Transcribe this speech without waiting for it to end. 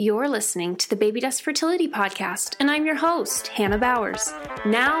You're listening to the Baby Dust Fertility Podcast, and I'm your host, Hannah Bowers.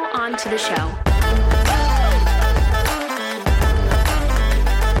 Now on to the show.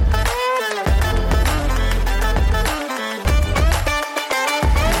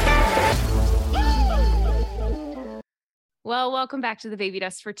 Well, welcome back to the Baby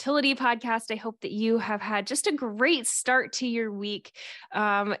Dust Fertility Podcast. I hope that you have had just a great start to your week.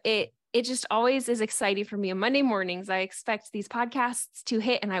 It just always is exciting for me on Monday mornings. I expect these podcasts to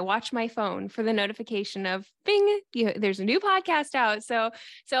hit and I watch my phone for the notification of bing, there's a new podcast out. So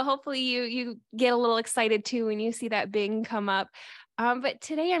hopefully you get a little excited too when you see that bing come up. But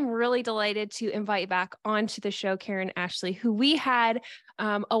today I'm really delighted to invite back onto the show Karin Ashley, who we had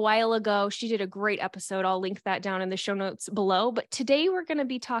a while ago. She did a great episode. I'll link that down in the show notes below. But today we're going to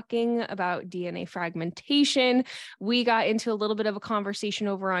be talking about DNA fragmentation. We got into a little bit of a conversation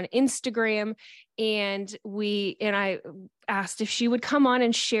over on Instagram, and I asked if she would come on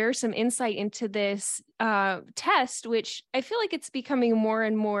and share some insight into this test, which I feel like it's becoming more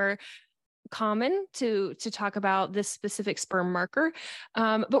and more common to talk about this specific sperm marker.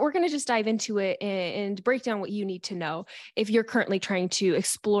 But we're going to just dive into it and break down what you need to know if you're currently trying to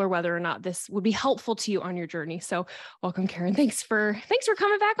explore whether or not this would be helpful to you on your journey. So welcome, Karin. Thanks for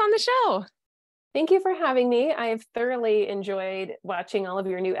coming back on the show. Thank you for having me. I've thoroughly enjoyed watching all of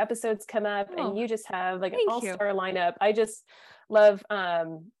your new episodes come up, and you just have like an all-star lineup. I just love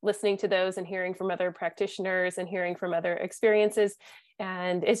listening to those and hearing from other practitioners and hearing from other experiences.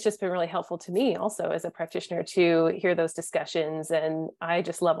 And it's just been really helpful to me also as a practitioner to hear those discussions. And I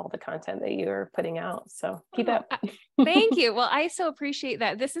just love all the content that you're putting out. So keep up. Thank you. Well, I so appreciate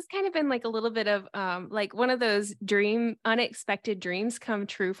that. This has kind of been like a little bit of like one of those unexpected dreams come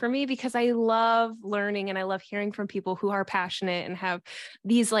true for me, because I love learning and I love hearing from people who are passionate and have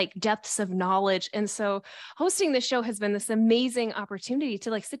these like depths of knowledge. And so hosting the show has been this amazing opportunity to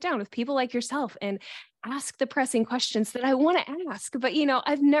like sit down with people like yourself and ask the pressing questions that I want to ask, but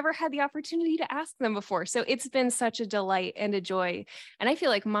I've never had the opportunity to ask them before. So it's been such a delight and a joy. And I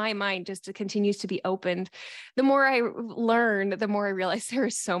feel like my mind just continues to be opened. The more I learn, the more I realize there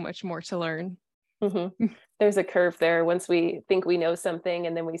is so much more to learn. Mm-hmm. There's a curve there. Once we think we know something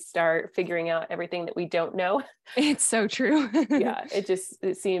and then we start figuring out everything that we don't know. It's so true. Yeah.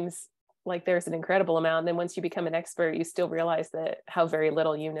 It seems like there's an incredible amount. And then once you become an expert, you still realize that how very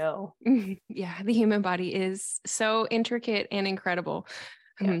little you know. Yeah. The human body is so intricate and incredible.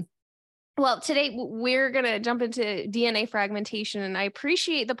 Yeah. Well, today we're going to jump into DNA fragmentation, and I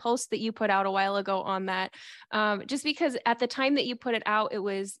appreciate the post that you put out a while ago on that, just because at the time that you put it out, it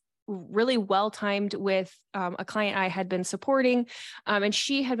was really well timed with a client I had been supporting, and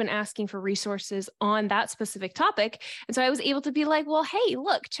she had been asking for resources on that specific topic. And so I was able to be like, well, hey,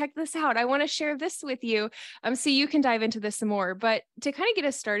 look, check this out. I want to share this with you so you can dive into this some more. But to kind of get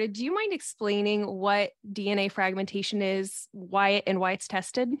us started, do you mind explaining what DNA fragmentation is, why it's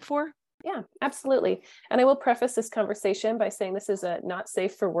tested for? Yeah, absolutely. And I will preface this conversation by saying this is a not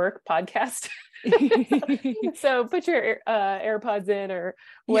safe for work podcast. So put your AirPods in or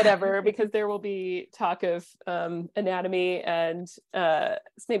whatever, because there will be talk of anatomy and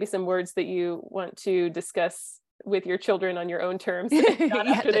maybe some words that you want to discuss with your children on your own terms, not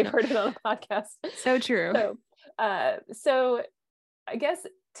after they've heard it on a podcast. So true. So I guess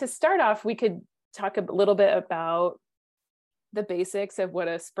to start off, we could talk a little bit about the basics of what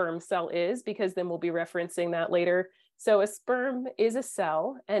a sperm cell is, because then we'll be referencing that later. So a sperm is a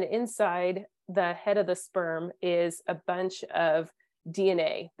cell, and inside the head of the sperm is a bunch of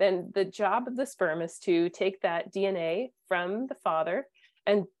DNA. Then the job of the sperm is to take that DNA from the father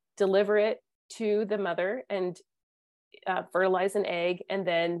and deliver it to the mother and fertilize an egg, and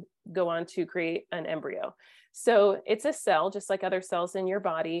then go on to create an embryo. So it's a cell, just like other cells in your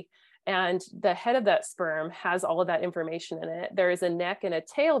body. And the head of that sperm has all of that information in it. There is a neck and a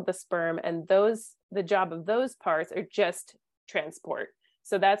tail of the sperm, and the job of those parts are just transport.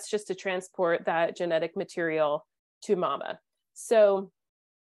 So that's just to transport that genetic material to mama. So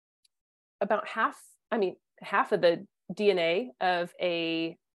about half of the DNA of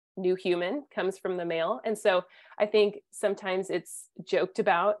a new human comes from the male. And so I think sometimes it's joked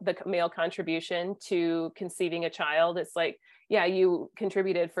about the male contribution to conceiving a child. It's like, yeah, you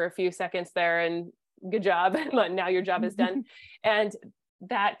contributed for a few seconds there and good job. Now your job is done. And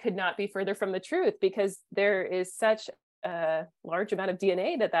that could not be further from the truth, because there is such a large amount of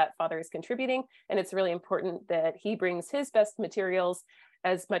DNA that father is contributing. And it's really important that he brings his best materials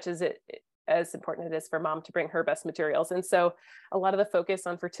as much as important it is for mom to bring her best materials. And so a lot of the focus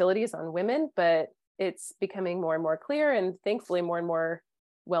on fertility is on women, but it's becoming more and more clear, and thankfully more and more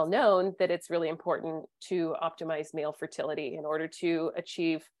well known that it's really important to optimize male fertility in order to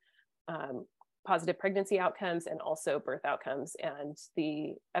achieve positive pregnancy outcomes and also birth outcomes and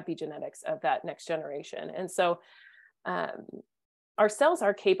the epigenetics of that next generation. And so our cells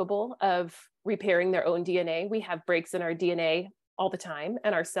are capable of repairing their own DNA. We have breaks in our DNA all the time,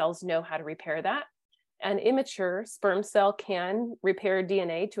 and our cells know how to repair that. An immature sperm cell can repair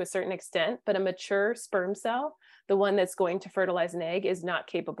DNA to a certain extent, but a mature sperm cell, the one that's going to fertilize an egg, is not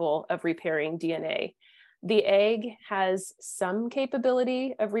capable of repairing DNA. The egg has some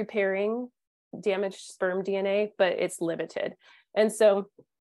capability of repairing damaged sperm DNA, but it's limited. And so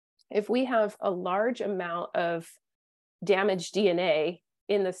if we have a large amount of damaged DNA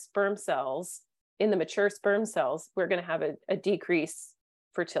in the sperm cells, in the mature sperm cells, we're going to have a decrease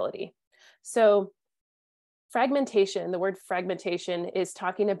fertility. So fragmentation, the word fragmentation is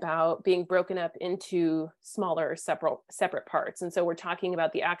talking about being broken up into smaller separate parts. And so we're talking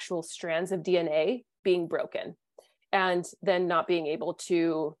about the actual strands of DNA being broken and then not being able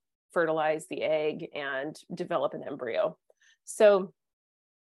to fertilize the egg and develop an embryo. So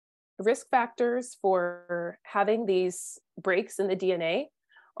risk factors for having these breaks in the DNA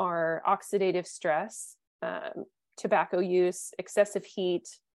are oxidative stress, tobacco use, excessive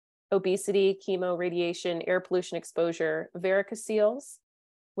heat, obesity, chemo, radiation, air pollution exposure, varicoceles,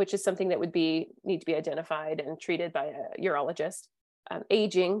 which is something that would need to be identified and treated by a urologist,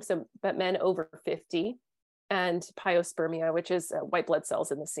 aging, but men over 50, and pyospermia, which is white blood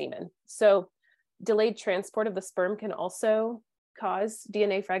cells in the semen. So delayed transport of the sperm can also cause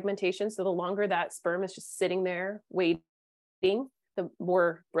DNA fragmentation. So the longer that sperm is just sitting there waiting, the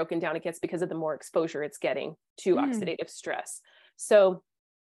more broken down it gets because of the more exposure it's getting to oxidative stress. So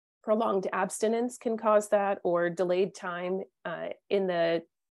prolonged abstinence can cause that, or delayed time in the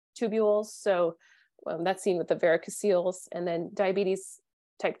tubules. So that's seen with the varicoceles, and then diabetes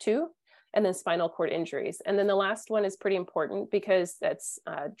type 2, and then spinal cord injuries. And then the last one is pretty important because that's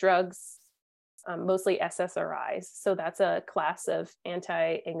drugs, mostly SSRIs. So that's a class of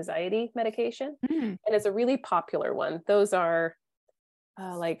anti-anxiety medication. And it's a really popular one. Those are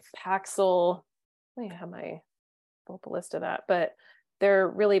like Paxil. I have my pull up a list of that, but they're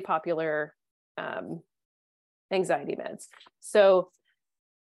really popular anxiety meds. So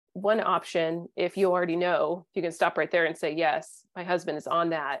one option, if you already know, you can stop right there and say, yes, my husband is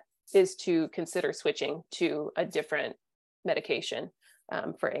on that, is to consider switching to a different medication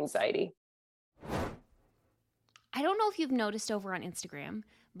for anxiety. I don't know if you've noticed over on Instagram,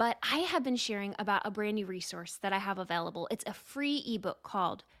 but I have been sharing about a brand new resource that I have available. It's a free ebook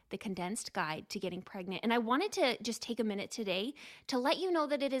called The Condensed Guide to Getting Pregnant. And I wanted to just take a minute today to let you know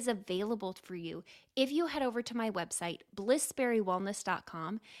that it is available for you if you head over to my website,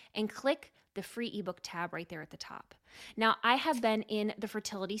 blissberrywellness.com, and click the free ebook tab right there at the top. Now, I have been in the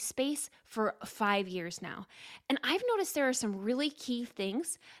fertility space for 5 years now, and I've noticed there are some really key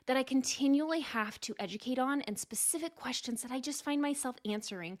things that I continually have to educate on, and specific questions that I just find myself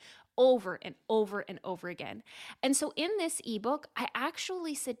answering over and over and over again. And so in this ebook, I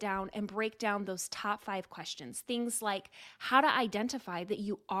actually sit down and break down those top 5 questions, things like how to identify that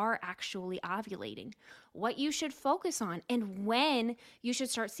you are actually ovulating, what you should focus on, and when you should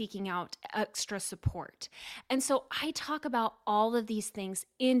start seeking out extra support. And so I talk about all of these things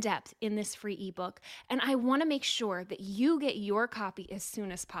in depth in this free ebook, and I want to make sure that you get your copy as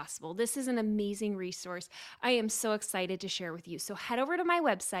soon as possible. This is an amazing resource. I am so excited to share with you. So head over to my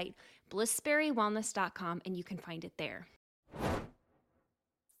website, blissberrywellness.com, and you can find it there.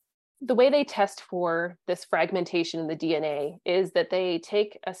 The way they test for this fragmentation in the DNA is that they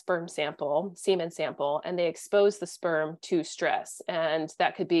take a sperm sample, semen sample, and they expose the sperm to stress. And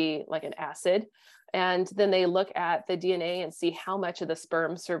that could be like an acid. And then they look at the DNA and see how much of the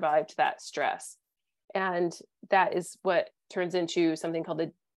sperm survived that stress. And that is what turns into something called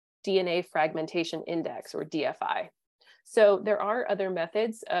the DNA fragmentation index, or DFI. So there are other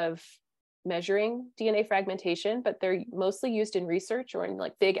methods of measuring DNA fragmentation, but they're mostly used in research or in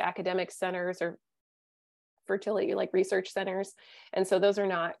like big academic centers or fertility like research centers. And so those are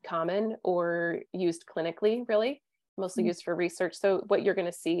not common or used clinically, really, mostly used for research. So what you're going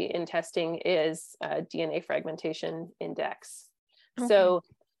to see in testing is a DNA fragmentation index. Okay. So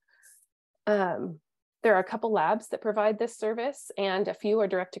there are a couple labs that provide this service, and a few are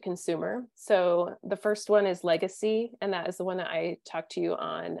direct to consumer. So the first one is Legacy, and that is the one that I talked to you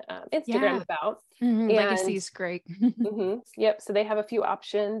on Instagram about. Legacy is great. Yep. So they have a few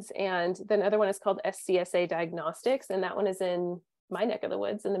options. And then the other one is called SCSA Diagnostics, and that one is in my neck of the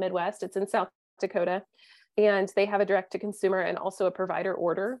woods in the Midwest. It's in South Dakota. And they have a direct to consumer and also a provider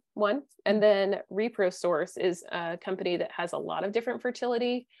order one. And then ReproSource is a company that has a lot of different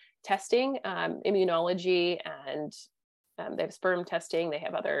fertility testing, immunology, and they have sperm testing. They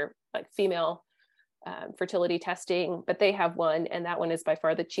have other like female fertility testing, but they have one, and that one is by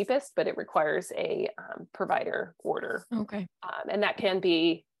far the cheapest, but it requires a provider order. Okay. And that can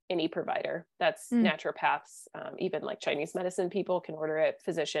be any provider. That's naturopaths, even like Chinese medicine people can order it,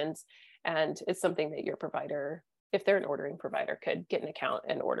 physicians, and it's something that your provider, if they're an ordering provider, could get an account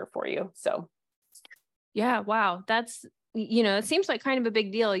and order for you. So yeah, wow. That's, it seems like kind of a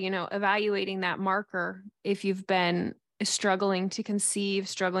big deal, evaluating that marker if you've been struggling to conceive,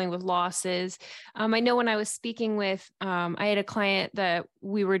 struggling with losses. I know when I was speaking with, I had a client that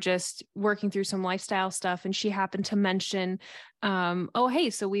we were just working through some lifestyle stuff, and she happened to mention, oh, hey,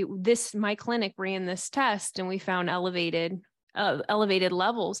 so my clinic ran this test and we found elevated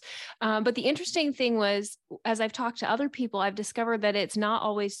levels. But the interesting thing was, as I've talked to other people, I've discovered that it's not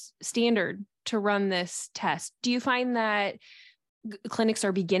always standard to run this test. Do you find that clinics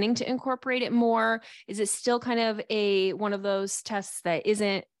are beginning to incorporate it more? Is it still kind of one of those tests that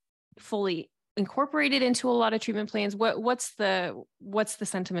isn't fully incorporated into a lot of treatment plans? What's the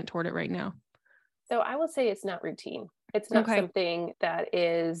sentiment toward it right now? So I will say it's not routine. It's not something that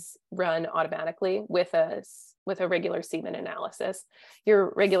is run automatically with a regular semen analysis.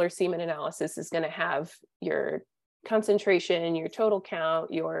 Your regular semen analysis is going to have your concentration, your total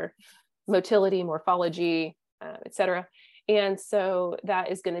count, your motility, morphology, et cetera. And so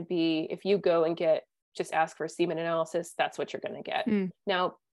that is going to be, if you go and just ask for a semen analysis, that's what you're going to get.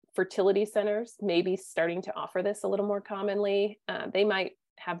 Now, fertility centers may be starting to offer this a little more commonly. They might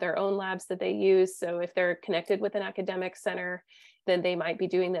have their own labs that they use. So if they're connected with an academic center, then they might be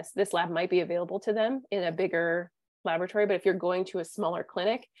doing this. This lab might be available to them in a bigger laboratory. But if you're going to a smaller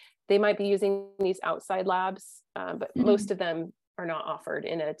clinic, they might be using these outside labs, but most of them are not offered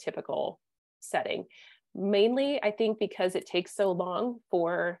in a typical setting. Mainly, I think because it takes so long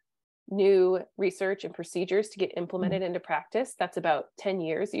for new research and procedures to get implemented into practice. That's about 10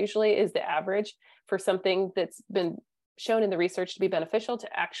 years usually is the average for something that's been shown in the research to be beneficial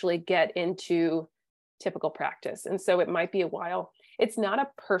to actually get into typical practice. And so it might be a while. It's not a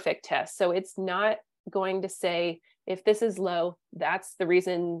perfect test. So it's not going to say, if this is low, that's the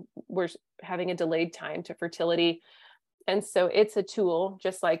reason we're having a delayed time to fertility. And so it's a tool,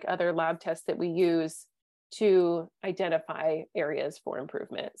 just like other lab tests that we use to identify areas for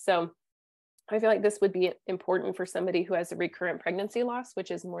improvement. So I feel like this would be important for somebody who has a recurrent pregnancy loss,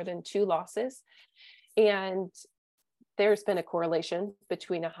 which is more than 2 losses. And there's been a correlation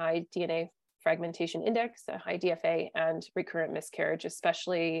between a high DNA fragmentation index, a high DFA, and recurrent miscarriage,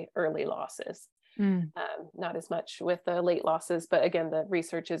 especially early losses. Not as much with the late losses, but again, the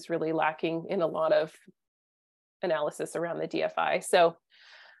research is really lacking in a lot of analysis around the DFI. So,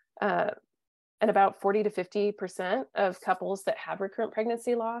 and about 40 to 50% of couples that have recurrent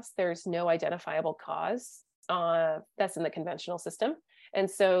pregnancy loss, there's no identifiable cause that's in the conventional system. And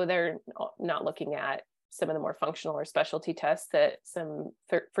so they're not looking at some of the more functional or specialty tests that some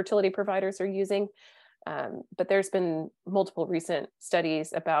fertility providers are using. But there's been multiple recent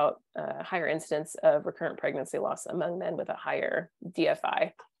studies about higher incidence of recurrent pregnancy loss among men with a higher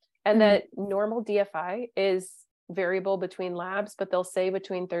DFI. And that normal DFI is variable between labs, but they'll say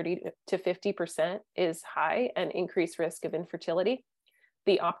between 30 to 50% is high and increased risk of infertility.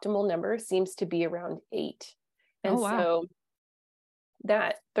 The optimal number seems to be around 8. And so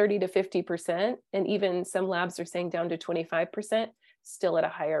that 30 to 50%, and even some labs are saying down to 25%, still at a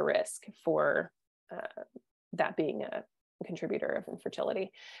higher risk for that being a contributor of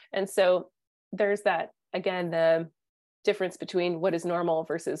infertility. And so there's that, again, the difference between what is normal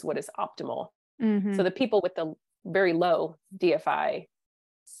versus what is optimal. So the people with the very low DFI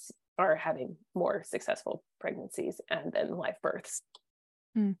are having more successful pregnancies and then live births.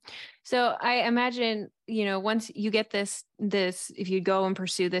 So I imagine, once you get this, if you go and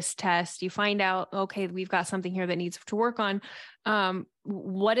pursue this test, you find out, okay, we've got something here that needs to work on.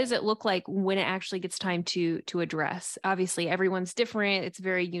 What does it look like when it actually gets time to address? Obviously, everyone's different. It's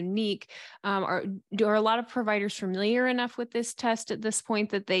very unique. Are a lot of providers familiar enough with this test at this point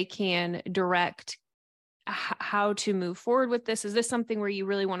that they can direct how to move forward with this? Is this something where you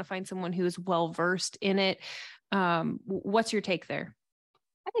really want to find someone who is well-versed in it? What's your take there?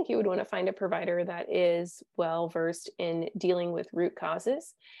 I think you would want to find a provider that is well-versed in dealing with root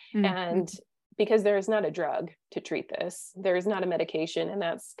causes. And because there is not a drug to treat this, there is not a medication. And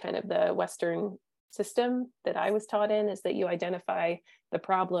that's kind of the Western system that I was taught in, is that you identify the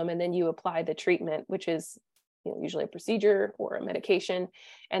problem and then you apply the treatment, which is usually a procedure or a medication,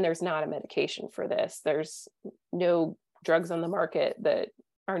 and there's not a medication for this. There's no drugs on the market that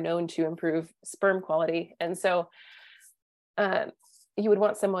are known to improve sperm quality. And so you would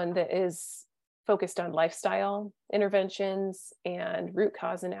want someone that is focused on lifestyle interventions and root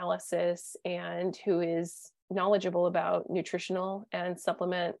cause analysis, and who is knowledgeable about nutritional and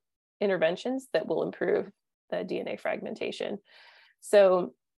supplement interventions that will improve the DNA fragmentation.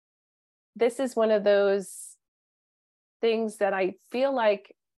 So this is one of those things that I feel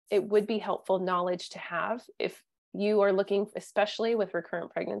like it would be helpful knowledge to have if you are looking, especially with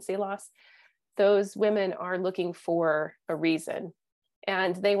recurrent pregnancy loss. Those women are looking for a reason,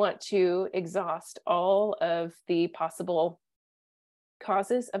 and they want to exhaust all of the possible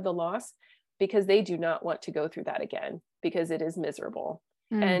causes of the loss, because they do not want to go through that again, because it is miserable.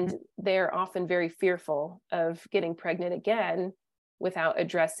 Mm-hmm. And they're often very fearful of getting pregnant again without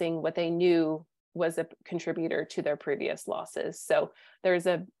addressing what they knew was a contributor to their previous losses. So there's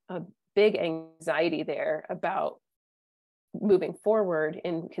a big anxiety there about moving forward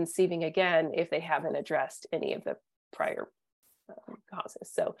in conceiving again if they haven't addressed any of the prior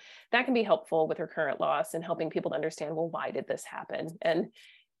causes. So that can be helpful with recurrent loss and helping people to understand, well, why did this happen? And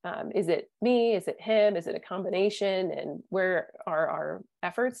is it me? Is it him? Is it a combination? And where are our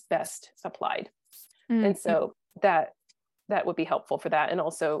efforts best applied? Mm-hmm. And so that would be helpful for that. And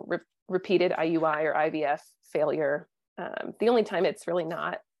also repeated IUI or IVF failure. The only time it's really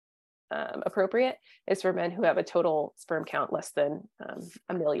not appropriate is for men who have a total sperm count less than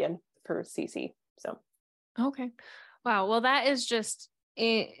 1 million per cc. So, okay. Wow. Well, that is just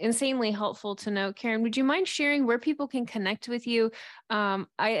insanely helpful to know. Karin, would you mind sharing where people can connect with you?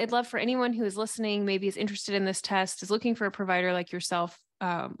 I'd love for anyone who is listening, maybe is interested in this test, is looking for a provider like yourself,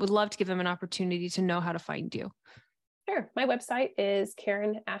 would love to give them an opportunity to know how to find you. Sure. My website is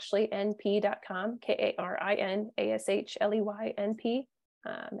KarinAshleyNP.com, KarinAshleyNP,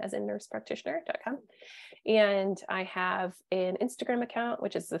 as in nurse practitioner.com. And I have an Instagram account,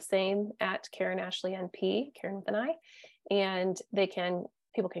 which is the same at KarinAshleyNP, Karin with an I. And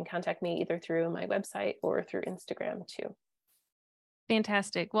people can contact me either through my website or through Instagram too.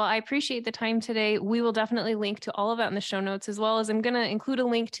 Fantastic. Well, I appreciate the time today. We will definitely link to all of that in the show notes, as well as I'm going to include a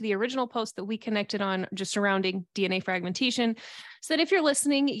link to the original post that we connected on just surrounding DNA fragmentation, so that if you're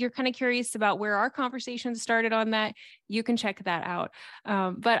listening, you're kind of curious about where our conversation started on that, you can check that out.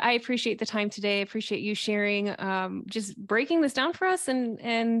 But I appreciate the time today. I appreciate you sharing, just breaking this down for us.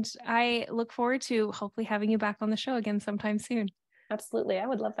 And I look forward to hopefully having you back on the show again sometime soon. Absolutely. I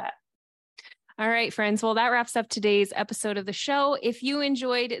would love that. All right, friends. Well, that wraps up today's episode of the show. If you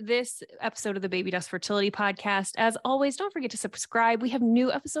enjoyed this episode of the Baby Dust Fertility Podcast, as always, don't forget to subscribe. We have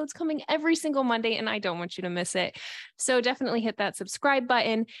new episodes coming every single Monday, and I don't want you to miss it. So definitely hit that subscribe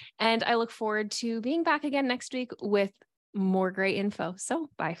button. And I look forward to being back again next week with more great info. So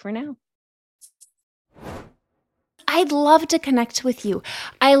bye for now. I'd love to connect with you.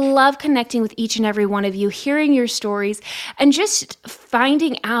 I love connecting with each and every one of you, hearing your stories, and just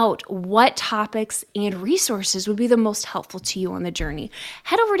finding out what topics and resources would be the most helpful to you on the journey.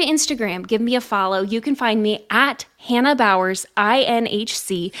 Head over to Instagram, give me a follow. You can find me at Hannah Bowers,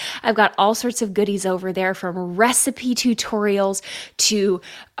 INHC. I've got all sorts of goodies over there, from recipe tutorials to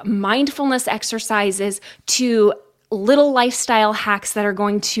mindfulness exercises to little lifestyle hacks that are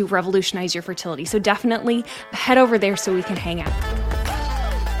going to revolutionize your fertility. So definitely head over there so we can hang out.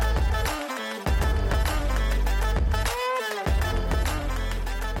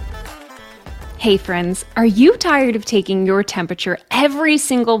 Hey friends, are you tired of taking your temperature every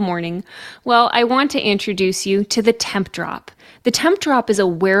single morning? Well, I want to introduce you to the Temp Drop. The Temp Drop is a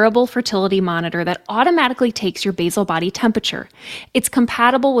wearable fertility monitor that automatically takes your basal body temperature. It's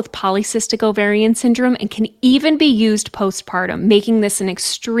compatible with polycystic ovarian syndrome and can even be used postpartum, making this an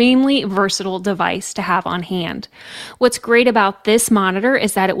extremely versatile device to have on hand. What's great about this monitor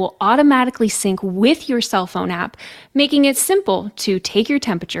is that it will automatically sync with your cell phone app, making it simple to take your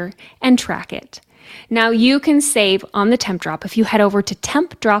temperature and track it. Now you can save on the Temp Drop if you head over to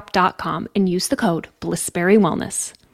tempdrop.com and use the code BlissberryWellness.